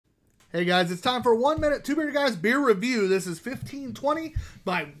Hey guys, it's time for 1 minute, two beer guys beer review. This is 1520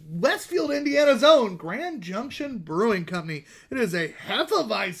 by Westfield, Indiana's own Grand Junction Brewing Company. It is a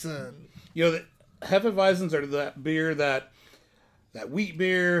Hefeweizen. You know, the Hefeweizens are that beer, that wheat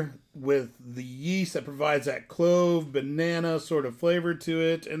beer with the yeast that provides that clove, banana sort of flavor to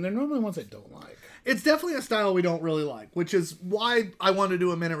it. And they're normally ones I don't like. It's definitely a style we don't really like, which is why I wanted to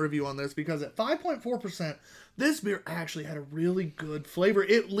do a minute review on this, because at 5.4%, this beer actually had a really good flavor.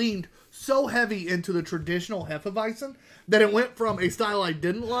 It leaned so heavy into the traditional Hefeweizen that it went from a style I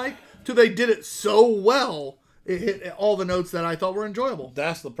didn't like to they did it so well, it hit all the notes that I thought were enjoyable.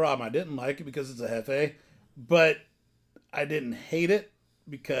 That's the problem. I didn't like it because it's a Hefe, but I didn't hate it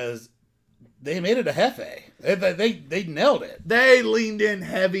because they made it a Hefe. They nailed it. They leaned in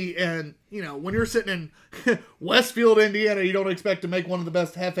heavy, and, you know, when you're sitting in Westfield, Indiana, you don't expect to make one of the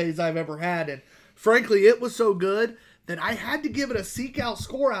best Hefes I've ever had, and frankly, it was so good that I had to give it a seek-out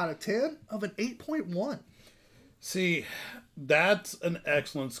score out of 10 of an 8.1. See, that's an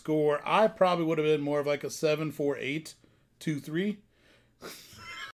excellent score. I probably would have been more of like a 7.48, 2.3.